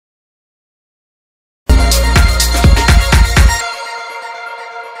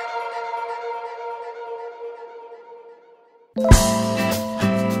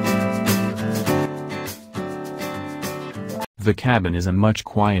the cabin is a much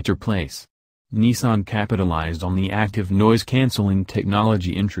quieter place. Nissan capitalized on the active noise-canceling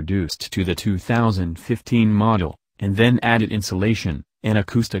technology introduced to the 2015 model, and then added insulation, an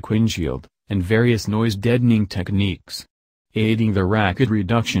acoustic windshield, and various noise-deadening techniques. Aiding the racket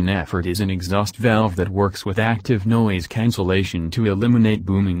reduction effort is an exhaust valve that works with active noise cancellation to eliminate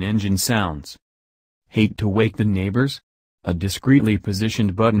booming engine sounds. Hate to wake the neighbors? A discreetly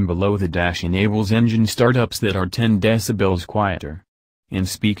positioned button below the dash enables engine startups that are 10 decibels quieter. And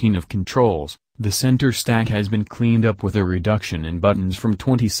speaking of controls, the center stack has been cleaned up with a reduction in buttons from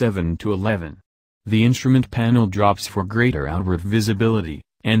 27 to 11. The instrument panel drops for greater outward visibility,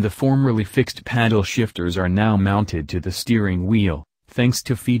 and the formerly fixed paddle shifters are now mounted to the steering wheel, thanks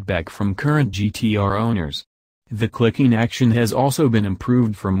to feedback from current GTR owners. The clicking action has also been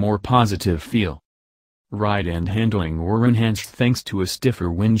improved for more positive feel. Ride and handling were enhanced thanks to a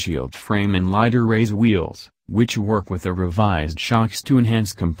stiffer windshield frame and lighter race wheels, which work with the revised shocks to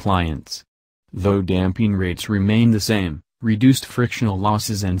enhance compliance. Though damping rates remain the same, reduced frictional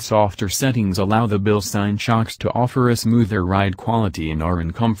losses and softer settings allow the Bilstein shocks to offer a smoother ride quality in R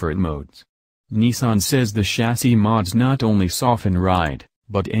and comfort modes. Nissan says the chassis mods not only soften ride,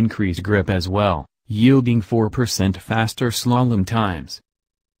 but increase grip as well, yielding 4% faster slalom times.